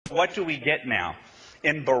What do we get now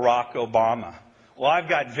in Barack Obama? Well, I've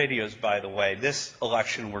got videos, by the way. This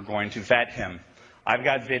election, we're going to vet him. I've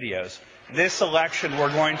got videos. This election,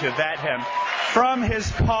 we're going to vet him from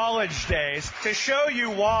his college days to show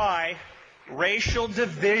you why racial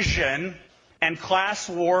division and class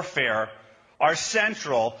warfare are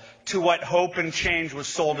central to what Hope and Change was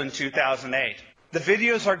sold in 2008. The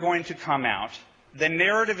videos are going to come out. The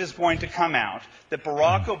narrative is going to come out that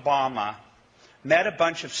Barack Obama met a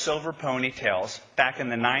bunch of silver ponytails back in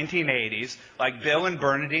the 1980s, like Bill and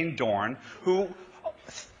Bernadine Dorn, who,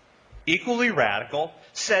 equally radical,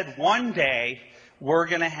 said one day we're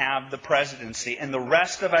going to have the presidency, and the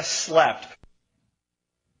rest of us slept.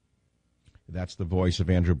 That's the voice of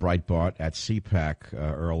Andrew Breitbart at CPAC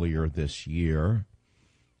earlier this year,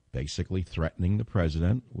 basically threatening the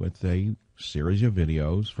president with a series of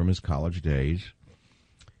videos from his college days.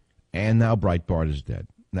 And now Breitbart is dead.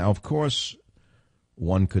 Now, of course,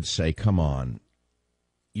 one could say, come on,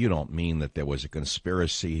 you don't mean that there was a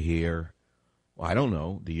conspiracy here. Well, I don't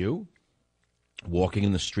know. Do you? Walking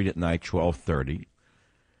in the street at night, 12:30,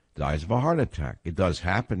 dies of a heart attack. It does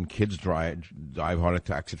happen. Kids die of heart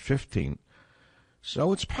attacks at 15.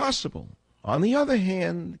 So it's possible. On the other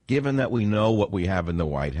hand, given that we know what we have in the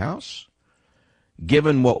White House,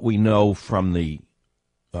 given what we know from the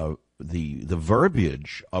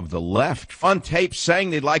verbiage of the left on tape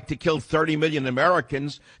saying they'd like to kill 30 million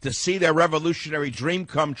Americans to see their revolutionary dream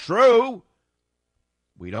come true,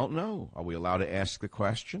 we don't know. Are we allowed to ask the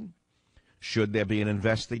question? Should there be an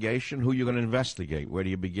investigation? Who are you going to investigate? Where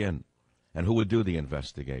do you begin? And who would do the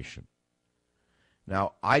investigation?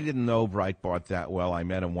 Now, I didn't know Breitbart that well. I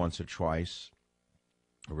met him once or twice.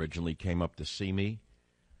 Originally came up to see me,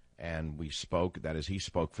 and we spoke. That is, he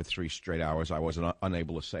spoke for 3 straight hours. I was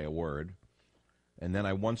unable to say a word. And then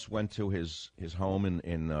I once went to his home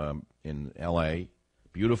in L.A.,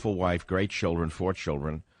 beautiful wife, great children, 4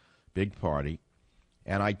 children, big party.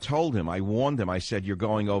 And I told him, I warned him, I said, you're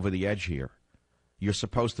going over the edge here. You're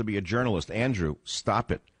supposed to be a journalist. Andrew,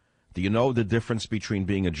 stop it. Do you know the difference between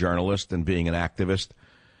being a journalist and being an activist?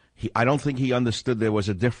 I don't think he understood there was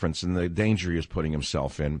a difference in the danger he was putting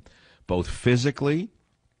himself in, both physically,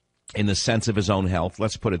 in the sense of his own health,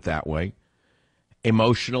 let's put it that way,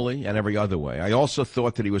 emotionally, and every other way. I also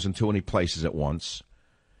thought that he was in too many places at once.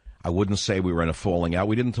 I wouldn't say we were in a falling out.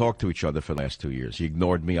 We didn't talk to each other for the last 2 years. He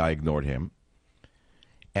ignored me. I ignored him.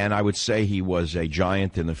 And I would say he was a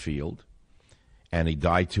giant in the field, and he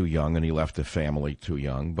died too young, and he left the family too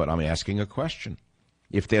young. But I'm asking a question.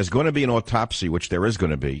 If there's going to be an autopsy, which there is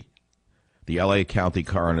going to be, the L.A. County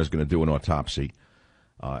coroner is going to do an autopsy,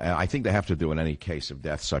 and I think they have to do in any case of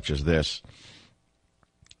death such as this.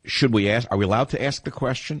 Should we ask? Are we allowed to ask the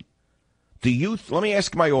question? Let me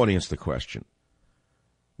ask my audience the question.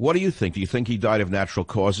 What do you think? Do you think he died of natural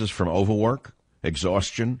causes from overwork,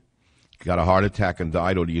 exhaustion, got a heart attack and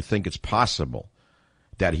died, or do you think it's possible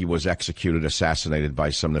that he was executed, assassinated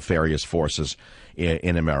by some nefarious forces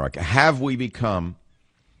in America? Have we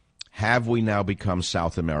now become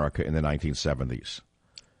South America in the 1970s,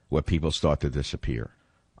 where people start to disappear?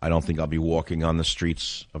 I don't think I'll be walking on the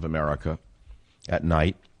streets of America at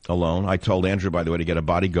night alone. I told Andrew, by the way, to get a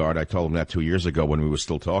bodyguard. I told him that 2 years ago when we were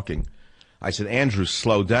still talking. I said, Andrew,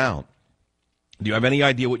 slow down. Do you have any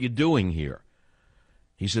idea what you're doing here?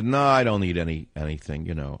 He said, no, I don't need anything,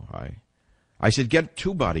 you know. I said, get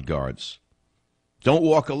 2 bodyguards. Don't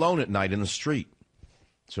walk alone at night in the street.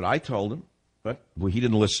 That's what I told him. But he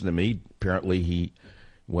didn't listen to me. Apparently he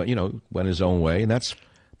went his own way.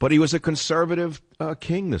 But he was a conservative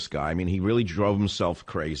king, this guy. I mean, he really drove himself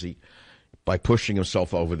crazy by pushing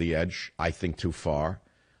himself over the edge, I think too far.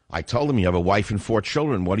 I told him, you have a wife and 4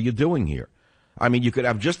 children. What are you doing here? I mean, you could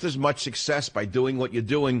have just as much success by doing what you're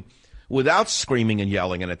doing without screaming and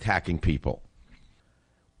yelling and attacking people.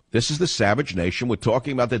 This is the Savage Nation. We're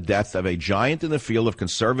talking about the death of a giant in the field of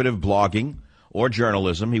conservative blogging or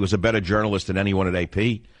journalism. He was a better journalist than anyone at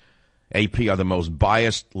AP. AP are the most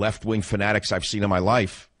biased left-wing fanatics I've seen in my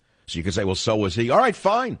life. So you can say, well, so was he. All right,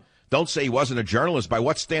 fine. Don't say he wasn't a journalist. By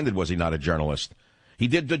what standard was he not a journalist? He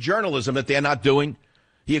did the journalism that they're not doing.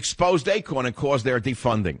 He exposed Acorn and caused their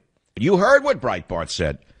defunding. You heard what Breitbart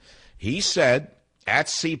said. He said at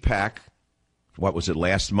CPAC, what was it,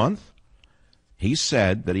 last month? He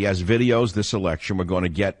said that he has videos this election. We're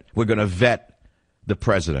going to vet the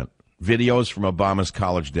president. Videos from Obama's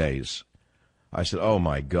college days. I said, oh,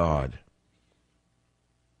 my God.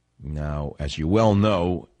 Now, as you well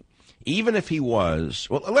know, even if he was,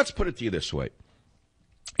 well, let's put it to you this way.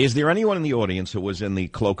 Is there anyone in the audience who was in the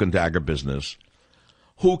cloak and dagger business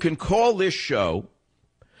who can call this show,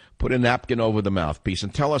 Put a napkin over the mouthpiece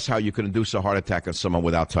and tell us how you can induce a heart attack on someone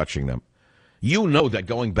without touching them. You know that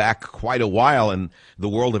going back quite a while in the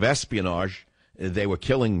world of espionage, they were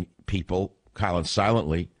killing people,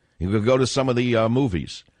 silently. You could go to some of the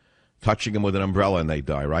movies, touching them with an umbrella and they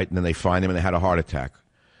die, right? And then they find them and they had a heart attack.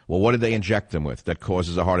 Well, what did they inject them with that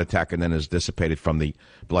causes a heart attack and then is dissipated from the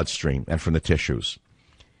bloodstream and from the tissues?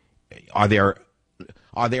 Are there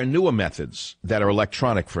newer methods that are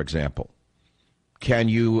electronic, for example?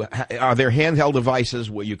 Are there handheld devices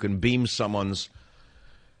where you can beam someone's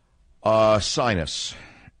sinus,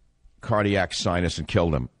 cardiac sinus, and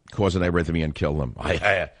kill them, cause an arrhythmia and kill them?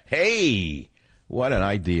 Hey, what an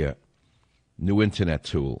idea. New internet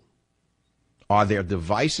tool. Are there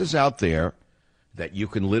devices out there that you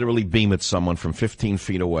can literally beam at someone from 15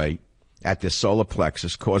 feet away at their solar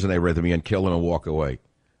plexus, cause an arrhythmia, and kill them and walk away?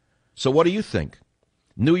 So what do you think?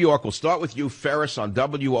 New York, we'll start with you, Ferris, on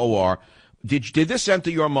WOR. Did this enter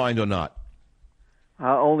your mind or not?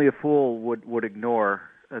 Only a fool would ignore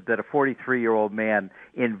that a 43-year-old man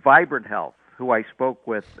in vibrant health, who I spoke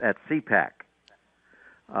with at CPAC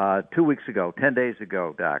 2 weeks ago, 10 days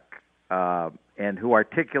ago, Doc, and who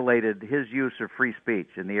articulated his use of free speech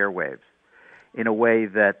in the airwaves in a way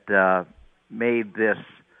that made this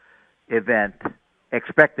event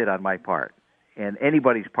expected on my part and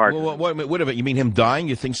anybody's part. Well, wait a minute. You mean him dying?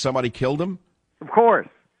 You think somebody killed him? Of course.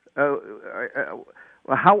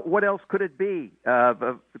 What else could it be?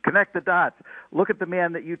 Connect the dots. Look at the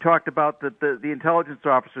man that you talked about, the intelligence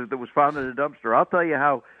officer that was found in a dumpster. I'll tell you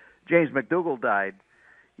how James McDougal died.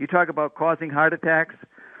 You talk about causing heart attacks.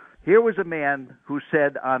 Here was a man who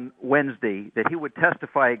said on Wednesday that he would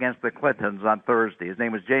testify against the Clintons on Thursday. His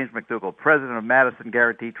name was James McDougal, president of Madison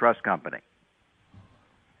Guaranty Trust Company.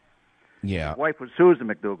 Yeah. His wife was Susan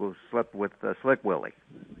McDougal, who slept with Slick Willie.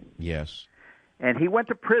 Yes. And he went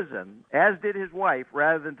to prison, as did his wife,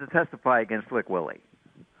 rather than to testify against Slick Willie.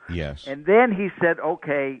 Yes. And then he said,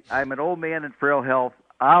 okay, I'm an old man in frail health.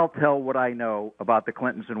 I'll tell what I know about the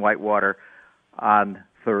Clintons in Whitewater on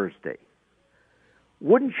Thursday.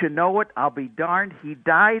 Wouldn't you know it? I'll be darned. He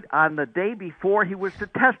died on the day before he was to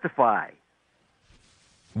testify.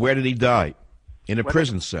 Where did he die? In a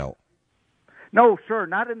prison cell? No, sir,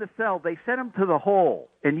 not in the cell. They sent him to the hole.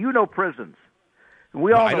 And you know prisons.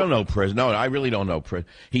 I don't know prison. No, I really don't know prison.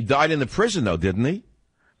 He died in the prison, though, didn't he?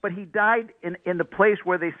 But he died in the place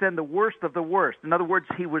where they send the worst of the worst. In other words,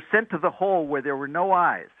 he was sent to the hole where there were no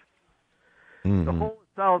eyes. Mm-hmm. The hole is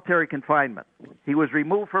solitary confinement. He was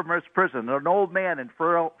removed from his prison, an old man in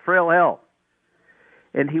frail health.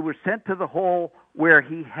 And he was sent to the hole where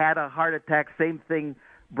he had a heart attack, same thing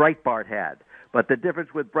Breitbart had. But the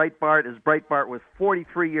difference with Breitbart is Breitbart was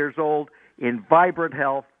 43 years old, in vibrant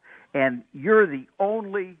health, and you're the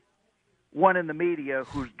only one in the media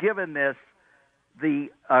who's given this the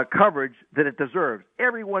coverage that it deserves.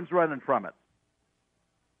 Everyone's running from it.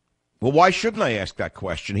 Well, why shouldn't I ask that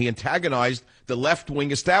question? He antagonized the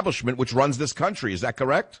left-wing establishment which runs this country. Is that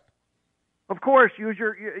correct? Of course.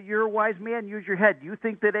 You're a wise man. Use your head. You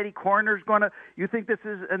think that any coroner's going to – you think this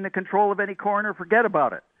is in the control of any coroner? Forget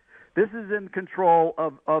about it. This is in control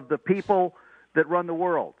of the people that run the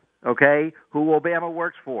world, okay, who Obama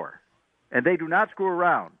works for. And they do not screw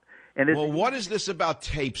around. Well, what is this about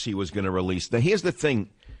tapes he was going to release? Now, here's the thing.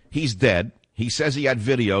 He's dead. He says he had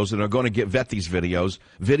videos, and they're going to vet these videos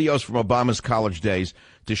from Obama's college days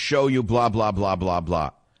to show you blah, blah, blah, blah,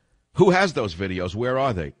 blah. Who has those videos? Where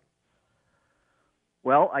are they?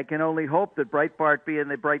 Well, I can only hope that Breitbart, being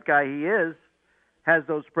the bright guy he is, has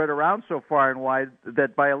those spread around so far and wide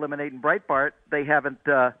that by eliminating Breitbart, they haven't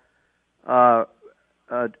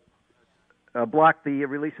block the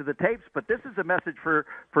release of the tapes. But this is a message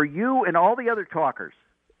for you and all the other talkers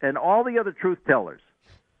and all the other truth tellers.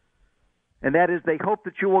 And that is, they hope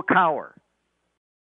that you will cower.